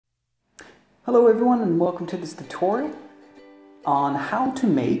Hello everyone and welcome to this tutorial on how to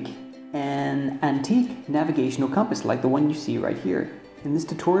make an antique navigational compass like the one you see right here. In this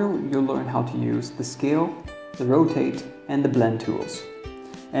tutorial you'll learn how to use the scale, the rotate and the blend tools.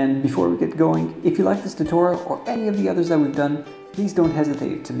 And before we get going, if you like this tutorial or any of the others that we've done, please don't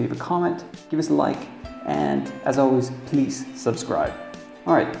hesitate to leave a comment, give us a like, and as always, please subscribe.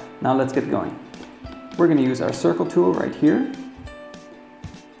 Alright, now let's get going. We're going to use our circle tool right here.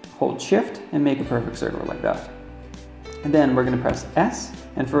 Hold shift and make a perfect circle like that. And then we're going to press S,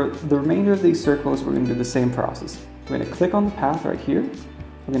 and for the remainder of these circles we're going to do the same process. We're going to click on the path right here.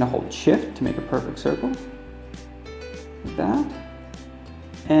 We're going to hold shift to make a perfect circle like that.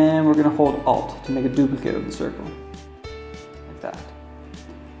 And we're going to hold Alt to make a duplicate of the circle like that.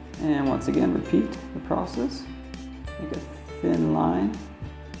 And once again repeat the process. Make a thin line.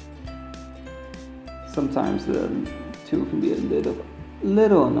 Sometimes the tool can be a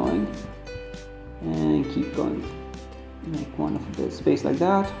little annoying, and keep going. Make one of the space like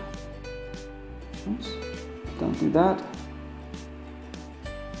that. Oops, don't do that.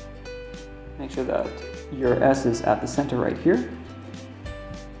 Make sure that your S is at the center right here.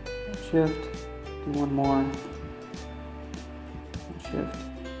 Shift, do one more. Shift,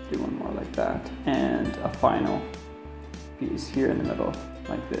 do one more like that, and a final piece here in the middle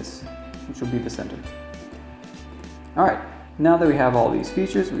like this, which will be the center. All right. Now that we have all these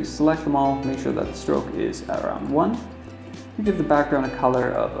features, we select them all, make sure that the stroke is at around 1. We give the background a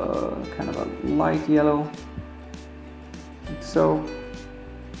color of a kind of a light yellow, like so.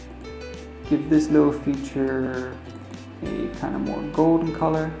 Give this little feature a kind of more golden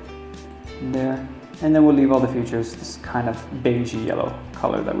color in there. And then we'll leave all the features this kind of beigey yellow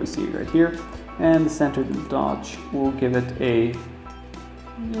color that we see right here. And the center notch, we'll give it a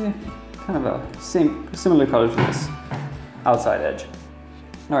kind of a similar color to this outside edge.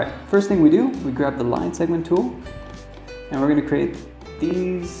 Alright, first thing we do, we grab the line segment tool and we're going to create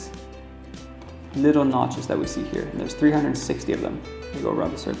these little notches that we see here. And there's 360 of them. They go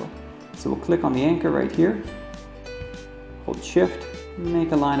around the circle. So we'll click on the anchor right here, hold shift,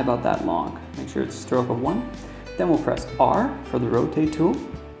 make a line about that long. Make sure it's a stroke of 1. Then we'll press R for the rotate tool.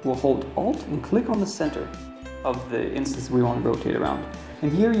 We'll hold Alt and click on the center of the instance we want to rotate around.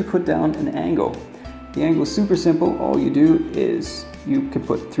 And here you put down an angle. The angle is super simple. All you do is you can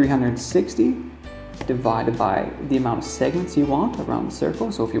put 360 divided by the amount of segments you want around the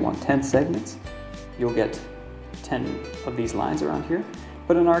circle. So if you want 10 segments, you'll get 10 of these lines around here.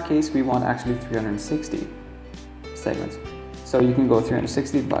 But in our case, we want actually 360 segments. So you can go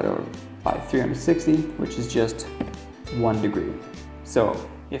 360 divided by 360, which is just 1 degree. So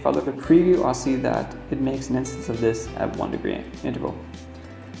if I look at preview, I'll see that it makes an instance of this at 1 degree interval.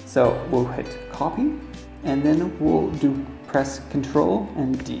 So we'll hit copy, and then we'll press Control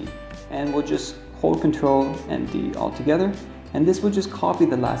and D, and we'll just hold Control and D all together, and this will just copy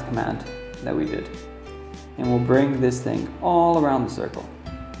the last command that we did, and we'll bring this thing all around the circle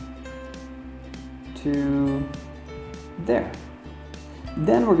to there.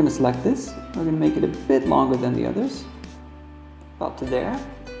 Then we're going to select this. We're going to make it a bit longer than the others, about to there.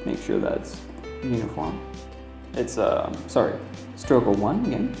 Make sure that's uniform. It's stroke of 1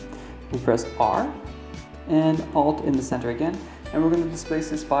 again. We press R and Alt in the center again, and we're going to displace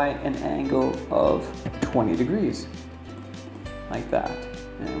this by an angle of 20 degrees like that.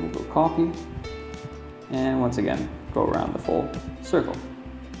 And we'll go copy, and once again go around the full circle.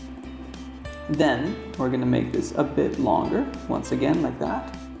 Then we're going to make this a bit longer, once again like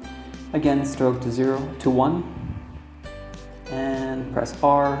that. Again, stroke to 0 to 1, and press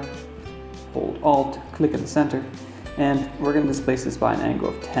R, hold Alt, click in the center, and we're going to displace this by an angle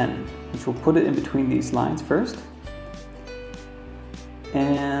of 10, which will put it in between these lines first.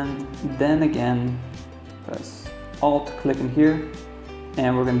 And then again, press Alt, click in here,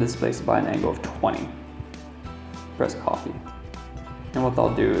 and we're going to displace it by an angle of 20. Press copy. And what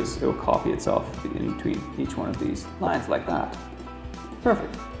that'll do is it will copy itself in between each one of these lines like that.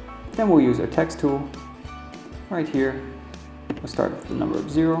 Perfect. Then we'll use our text tool right here. We'll start with the number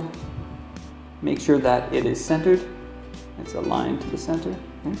of 0. Make sure that it is centered. It's aligned to the center.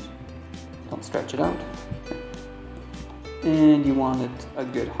 Oops. Don't stretch it out. And you want it a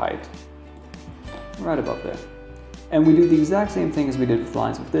good height, right above there. And we do the exact same thing as we did with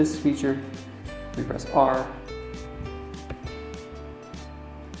lines with this feature. We press R.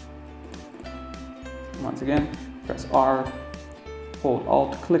 Once again, press R, hold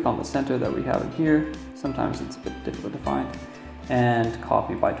Alt, click on the center that we have in here. Sometimes it's a bit difficult to find. And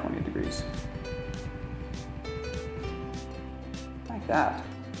copy by 20 degrees. Like that.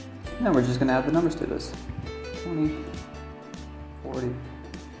 And then we're just going to add the numbers to this. 20, 40,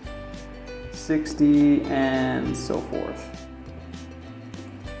 60, and so forth.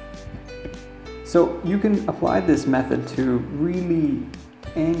 So you can apply this method to really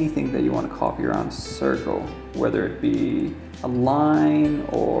anything that you want to copy around a circle, whether it be a line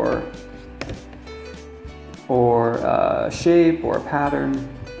or a shape or a pattern.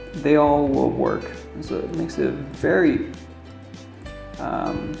 They all will work. So it makes it a very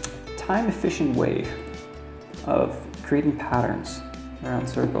time-efficient way of creating patterns around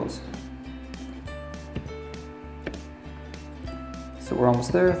circles. So we're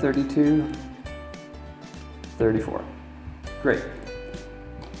almost there, 32, 34. Great.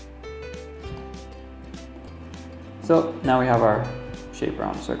 So now we have our shape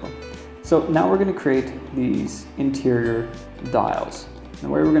around a circle. So now we're going to create these interior dials. And the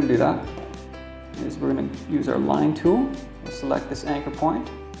way we're going to do that is we're going to use our line tool. We'll select this anchor point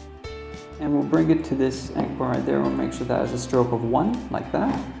and we'll bring it to this anchor point right there. We'll make sure that has a stroke of 1, like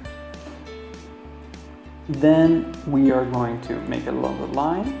that. Then we are going to make a longer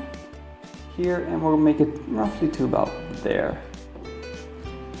line here and we'll make it roughly to about there.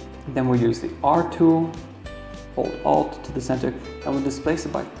 Then we'll use the R tool, hold Alt to the center, and we'll displace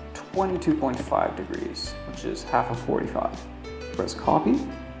it by 22.5 degrees, which is half of 45. Press copy,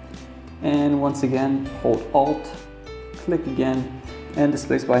 and once again hold Alt, click again, and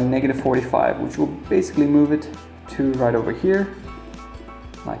displace by -45, which will basically move it to right over here,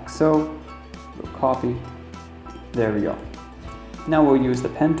 like so. We'll copy, there we go. Now we'll use the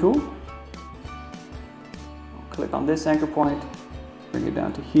pen tool. We'll click on this anchor point, bring it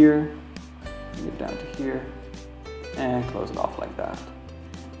down to here, bring it down to here, and close it off like that.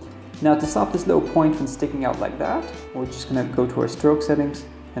 Now to stop this little point from sticking out like that, we're just going to go to our stroke settings,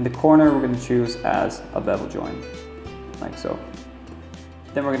 and the corner we're going to choose as a bevel join, like so.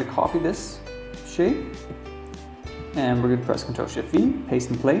 Then we're going to copy this shape, and we're going to press Ctrl-Shift-V, paste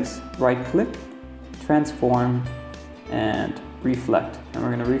in place, right click, transform, and reflect. And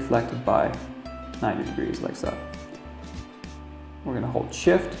we're going to reflect it by 90 degrees like so. We're going to hold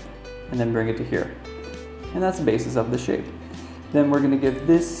Shift and then bring it to here. And that's the basis of the shape. Then we're going to give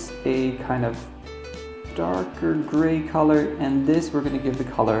this a kind of darker gray color, and this we're going to give the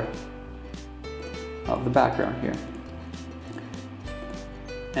color of the background here.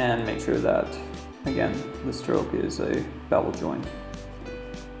 And make sure that, again, the stroke is a bevel join.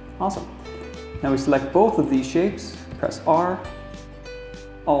 Awesome. Now we select both of these shapes, press R,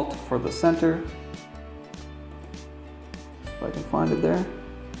 Alt for the center. If I can find it there.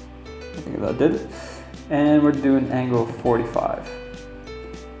 I think that did it. And we're doing angle 45.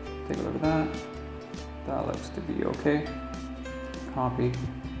 Take a look at that. That looks to be okay. Copy,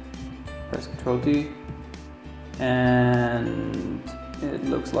 press Ctrl-D, and it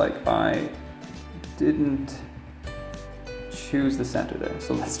looks like I didn't choose the center there.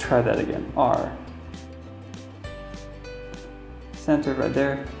 So let's try that again. R, center right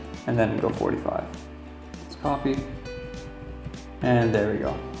there, and then go 45. Let's copy, and there we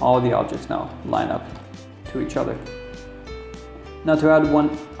go. All the objects now line up to each other. Now to add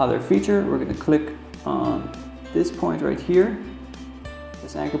one other feature, we're going to click on this point right here,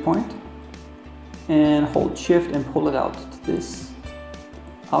 this anchor point, and hold Shift and pull it out to this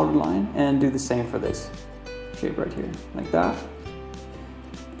outer line, and do the same for this shape right here, like that.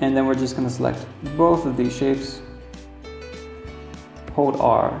 And then we're just going to select both of these shapes, hold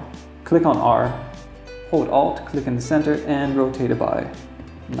R, click on R, hold Alt, click in the center, and rotate it by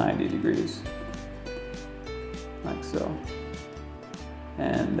 90 degrees, like so.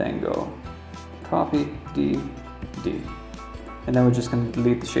 And then go copy, D, D. And then we're just going to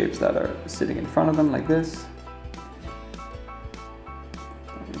delete the shapes that are sitting in front of them, like this.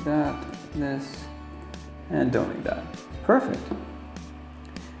 Don't need that, this, and don't need that. Perfect.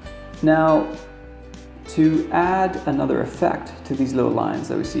 Now, to add another effect to these little lines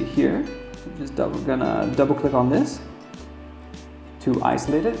that we see here, we're just gonna double click on this. To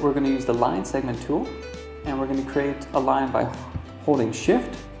isolate it, we're going to use the line segment tool, and we're going to create a line by holding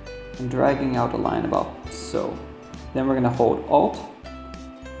Shift and dragging out a line about so. Then we're going to hold Alt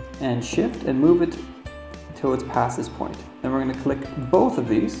and Shift and move it until it's past this point. Then we're going to click both of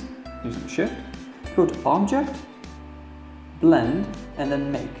these using Shift, go to Object, Blend, and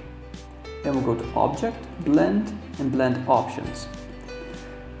then Make. Then we'll go to Object, Blend, and Blend Options.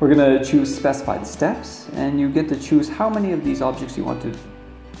 We're going to choose Specify the Steps, and you get to choose how many of these objects you want to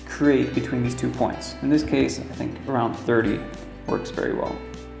create between these 2 points. In this case, I think around 30 works very well.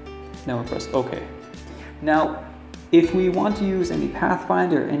 Then we'll press OK. Now, if we want to use any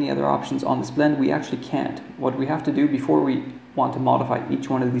pathfinder or any other options on this blend, we actually can't. What we have to do before we want to modify each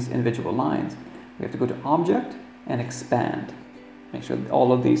one of these individual lines, we have to go to Object and Expand. Make sure that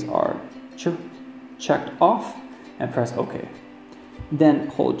all of these are checked off and press OK. Then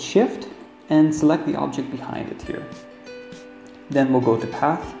hold Shift and select the object behind it here. Then we'll go to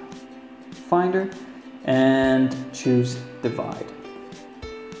Path Finder and choose Divide.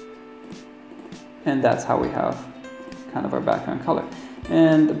 And that's how we have kind of our background color.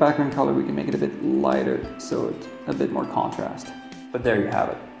 And the background color, we can make it a bit lighter so it's a bit more contrast. But there you have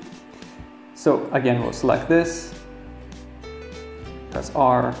it. So again, we'll select this, press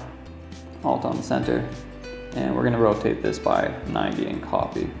R, Alt on the center, and we're going to rotate this by 90 and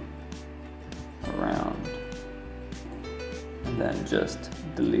copy around. And then just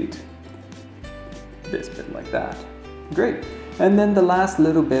delete this bit like that. Great. And then the last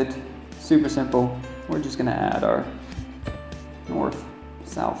little bit, super simple, we're just going to add our north,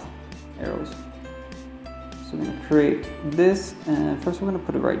 south arrows. So we're going to create this, and first we're going to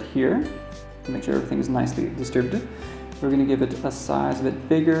put it right here to make sure everything is nicely distributed. We're going to give it a size a bit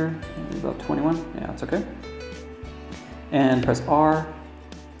bigger, maybe about 21. Yeah, it's okay. And press R,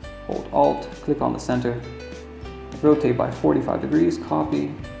 hold Alt, click on the center, rotate by 45 degrees,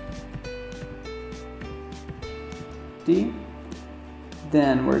 copy, D.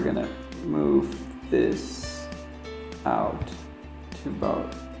 Then we're going to move this out to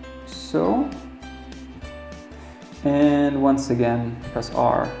about so. And once again, press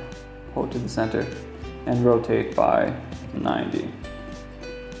R, hold to the center, and rotate by 90.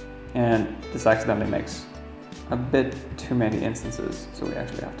 And this accidentally makes a bit too many instances, so we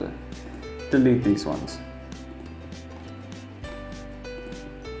actually have to delete these ones.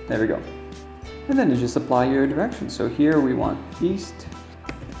 There we go. And then you just apply your direction. So here we want east,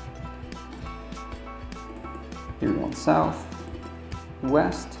 here we want south,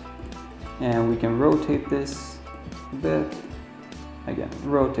 west, and we can rotate this a bit. Again,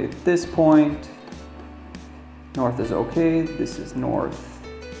 rotate this point. North is okay, this is north,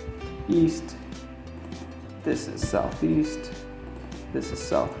 east, this is southeast, this is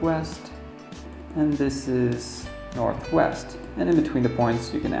southwest, and this is northwest. And in between the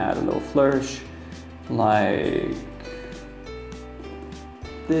points, you can add a little flourish, like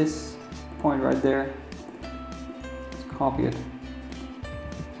this point right there. Let's copy it,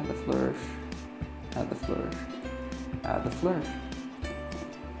 add the flourish, add the flourish, add the flourish.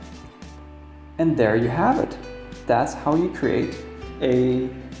 And there you have it. That's how you create a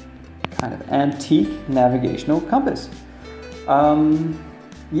kind of antique navigational compass.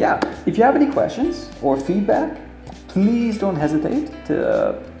 Yeah, if you have any questions or feedback, please don't hesitate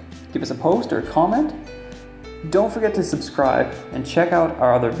to give us a post or a comment. Don't forget to subscribe and check out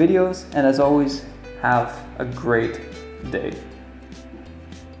our other videos. And as always, have a great day.